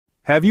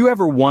Have you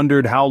ever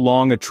wondered how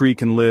long a tree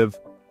can live?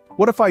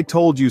 What if I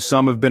told you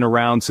some have been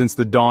around since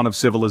the dawn of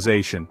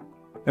civilization?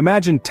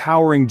 Imagine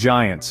towering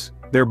giants,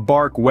 their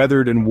bark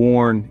weathered and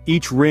worn,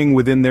 each ring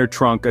within their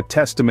trunk a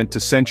testament to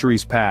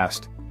centuries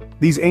past.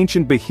 These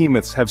ancient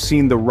behemoths have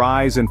seen the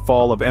rise and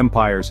fall of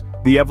empires,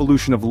 the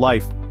evolution of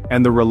life,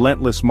 and the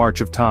relentless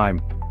march of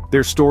time.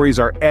 Their stories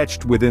are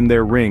etched within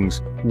their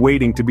rings,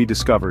 waiting to be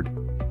discovered.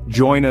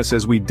 Join us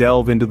as we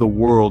delve into the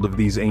world of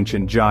these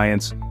ancient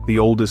giants, the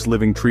oldest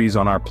living trees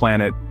on our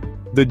planet.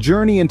 The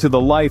journey into the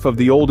life of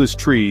the oldest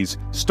trees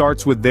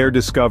starts with their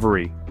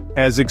discovery.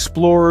 As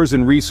explorers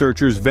and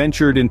researchers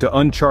ventured into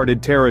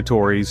uncharted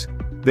territories,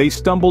 they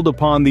stumbled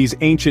upon these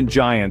ancient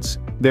giants,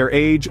 their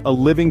age a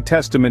living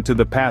testament to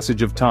the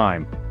passage of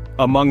time.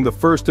 Among the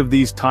first of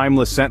these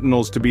timeless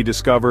sentinels to be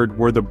discovered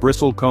were the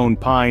bristlecone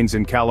pines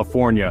in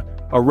California,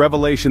 a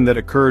revelation that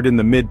occurred in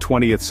the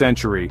mid-20th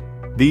century.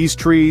 These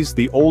trees,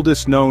 the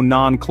oldest known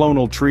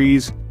non-clonal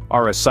trees,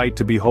 are a sight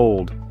to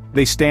behold.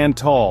 They stand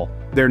tall,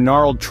 their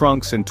gnarled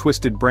trunks and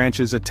twisted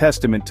branches a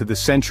testament to the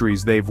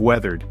centuries they've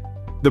weathered.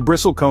 The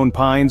bristlecone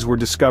pines were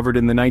discovered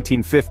in the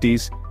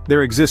 1950s,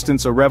 their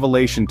existence a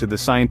revelation to the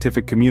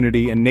scientific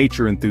community and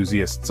nature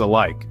enthusiasts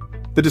alike.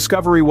 The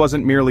discovery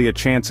wasn't merely a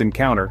chance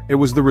encounter, it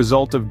was the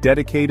result of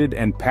dedicated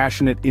and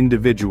passionate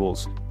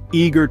individuals,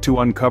 eager to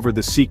uncover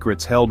the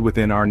secrets held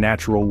within our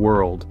natural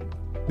world.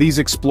 These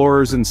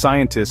explorers and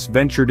scientists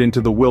ventured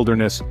into the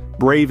wilderness,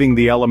 braving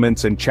the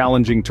elements and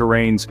challenging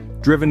terrains,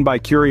 driven by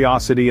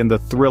curiosity and the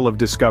thrill of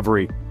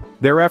discovery.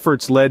 Their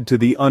efforts led to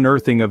the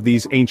unearthing of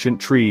these ancient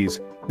trees,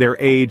 their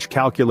age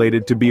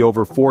calculated to be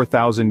over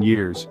 4,000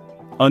 years.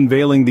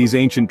 Unveiling these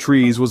ancient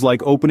trees was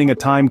like opening a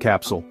time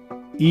capsule,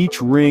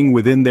 each ring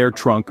within their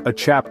trunk a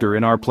chapter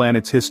in our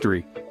planet's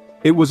history.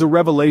 It was a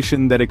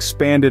revelation that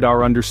expanded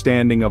our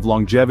understanding of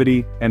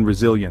longevity and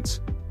resilience.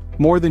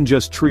 More than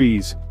just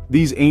trees,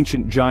 these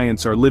ancient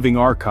giants are living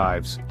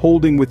archives,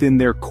 holding within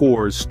their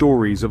cores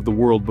stories of the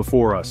world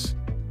before us.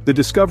 The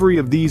discovery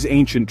of these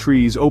ancient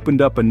trees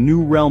opened up a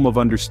new realm of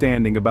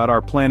understanding about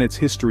our planet's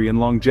history and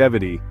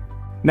longevity.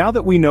 Now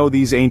that we know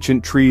these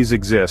ancient trees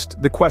exist,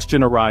 the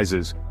question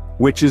arises,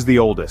 which is the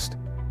oldest?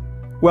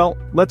 Well,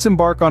 let's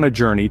embark on a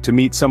journey to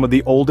meet some of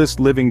the oldest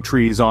living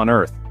trees on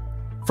Earth.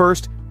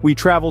 First, we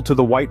travel to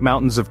the White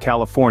Mountains of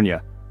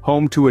California,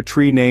 home to a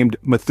tree named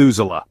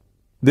Methuselah.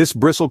 This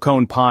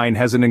bristlecone pine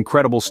has an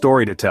incredible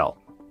story to tell.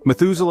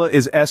 Methuselah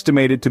is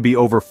estimated to be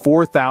over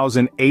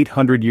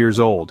 4,800 years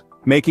old,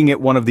 making it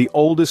one of the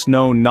oldest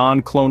known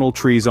non-clonal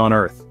trees on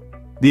Earth.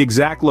 The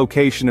exact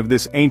location of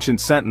this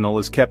ancient sentinel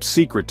is kept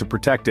secret to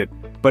protect it,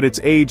 but its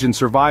age and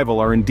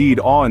survival are indeed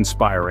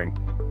awe-inspiring.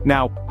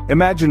 Now,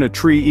 imagine a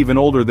tree even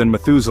older than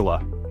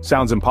Methuselah.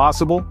 Sounds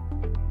impossible?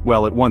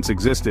 Well, it once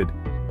existed.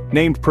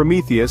 Named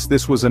Prometheus,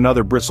 this was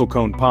another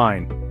bristlecone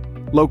pine.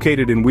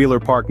 Located in Wheeler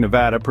Park,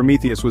 Nevada,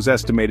 Prometheus was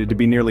estimated to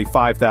be nearly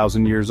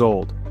 5,000 years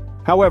old.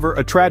 However,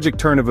 a tragic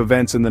turn of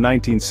events in the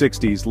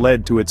 1960s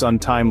led to its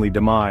untimely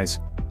demise.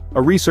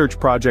 A research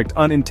project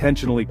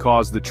unintentionally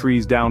caused the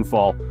tree's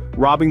downfall,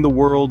 robbing the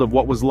world of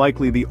what was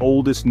likely the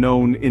oldest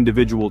known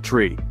individual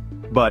tree.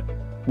 But,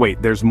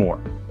 wait, there's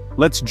more.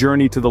 Let's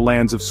journey to the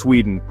lands of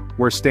Sweden,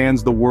 where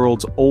stands the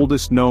world's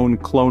oldest known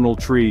clonal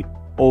tree,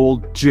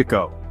 Old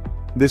Gecko.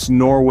 This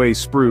Norway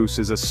spruce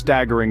is a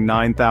staggering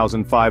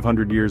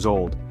 9,500 years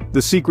old.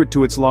 The secret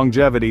to its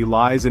longevity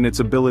lies in its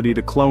ability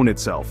to clone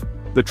itself.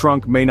 The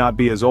trunk may not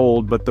be as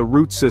old, but the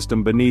root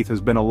system beneath has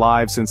been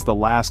alive since the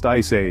last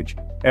ice age.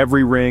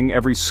 Every ring,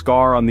 every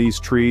scar on these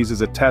trees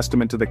is a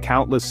testament to the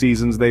countless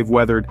seasons they've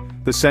weathered,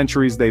 the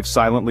centuries they've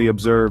silently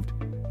observed.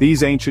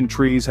 These ancient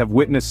trees have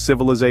witnessed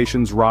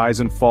civilizations rise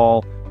and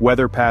fall,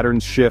 weather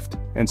patterns shift,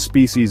 and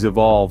species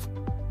evolve.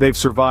 They've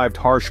survived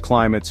harsh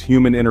climates,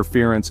 human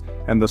interference,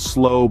 and the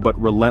slow but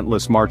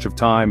relentless march of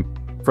time.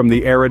 From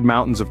the arid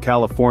mountains of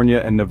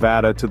California and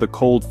Nevada to the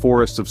cold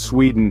forests of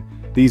Sweden,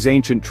 these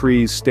ancient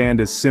trees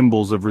stand as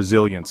symbols of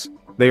resilience.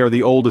 They are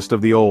the oldest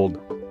of the old.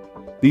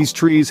 These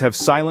trees have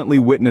silently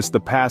witnessed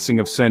the passing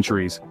of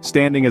centuries,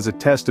 standing as a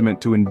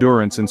testament to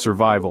endurance and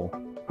survival.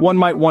 One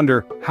might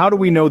wonder, how do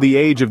we know the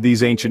age of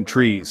these ancient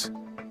trees?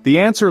 The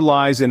answer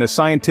lies in a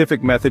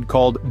scientific method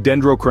called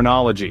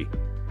dendrochronology.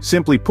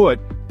 Simply put,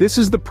 this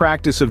is the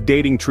practice of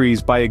dating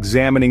trees by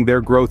examining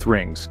their growth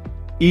rings.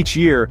 Each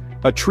year,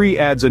 a tree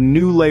adds a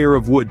new layer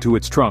of wood to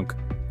its trunk.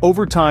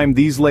 Over time,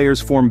 these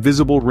layers form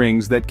visible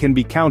rings that can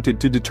be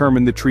counted to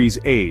determine the tree's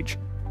age.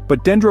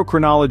 But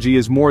dendrochronology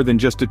is more than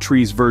just a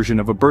tree's version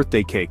of a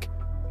birthday cake.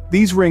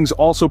 These rings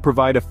also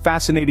provide a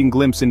fascinating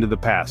glimpse into the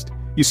past.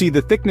 You see,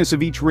 the thickness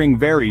of each ring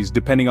varies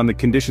depending on the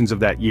conditions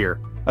of that year.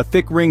 A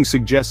thick ring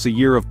suggests a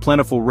year of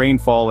plentiful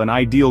rainfall and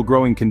ideal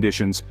growing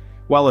conditions,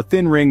 while a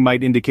thin ring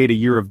might indicate a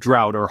year of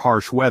drought or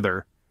harsh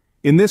weather.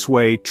 In this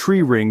way,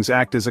 tree rings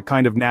act as a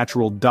kind of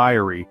natural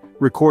diary,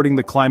 recording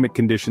the climate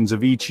conditions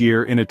of each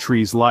year in a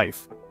tree's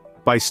life.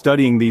 By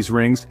studying these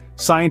rings,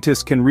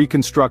 scientists can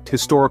reconstruct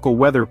historical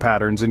weather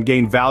patterns and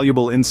gain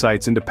valuable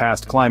insights into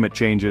past climate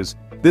changes.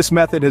 This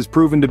method has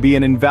proven to be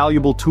an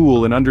invaluable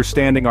tool in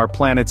understanding our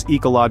planet's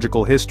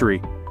ecological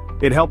history.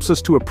 It helps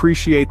us to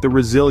appreciate the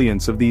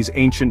resilience of these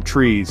ancient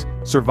trees,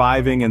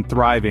 surviving and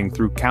thriving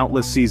through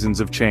countless seasons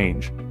of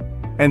change.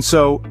 And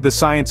so, the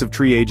science of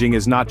tree aging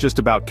is not just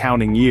about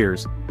counting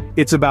years,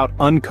 it's about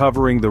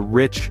uncovering the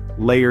rich,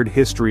 layered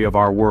history of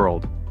our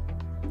world.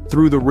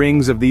 Through the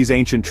rings of these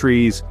ancient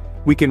trees,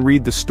 we can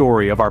read the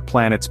story of our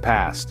planet's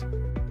past.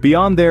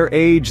 Beyond their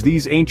age,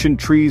 these ancient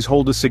trees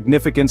hold a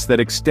significance that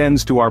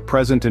extends to our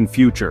present and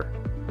future.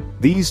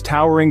 These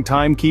towering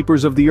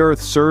timekeepers of the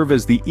Earth serve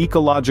as the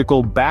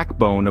ecological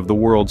backbone of the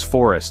world's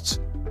forests.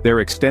 Their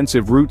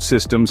extensive root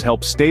systems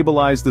help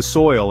stabilize the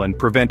soil and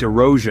prevent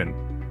erosion,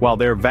 while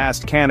their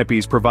vast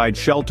canopies provide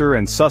shelter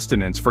and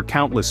sustenance for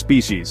countless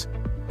species.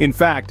 In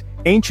fact,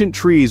 ancient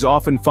trees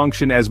often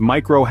function as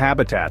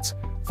microhabitats,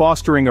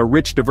 fostering a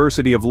rich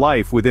diversity of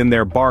life within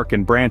their bark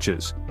and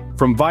branches.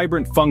 From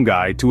vibrant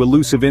fungi to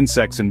elusive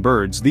insects and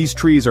birds, these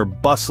trees are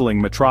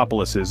bustling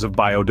metropolises of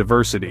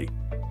biodiversity.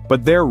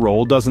 But their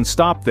role doesn't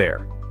stop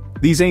there.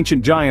 These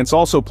ancient giants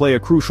also play a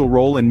crucial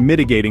role in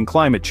mitigating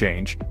climate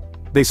change.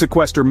 They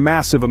sequester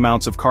massive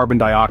amounts of carbon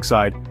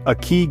dioxide, a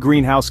key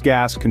greenhouse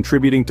gas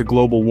contributing to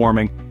global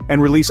warming,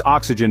 and release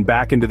oxygen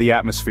back into the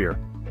atmosphere.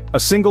 A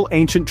single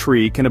ancient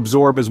tree can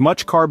absorb as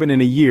much carbon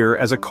in a year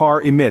as a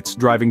car emits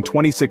driving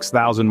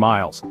 26,000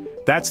 miles.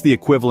 That's the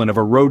equivalent of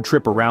a road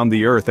trip around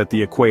the Earth at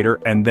the equator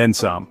and then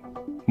some.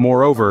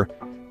 Moreover,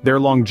 their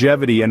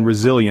longevity and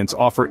resilience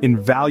offer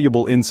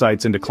invaluable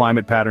insights into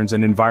climate patterns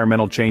and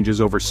environmental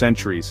changes over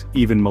centuries,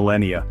 even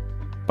millennia.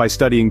 By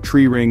studying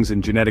tree rings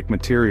and genetic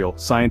material,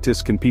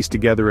 scientists can piece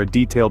together a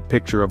detailed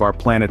picture of our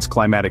planet's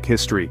climatic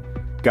history,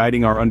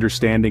 guiding our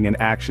understanding and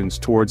actions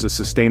towards a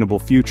sustainable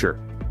future.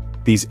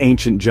 These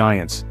ancient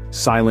giants,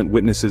 silent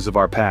witnesses of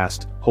our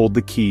past, hold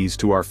the keys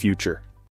to our future.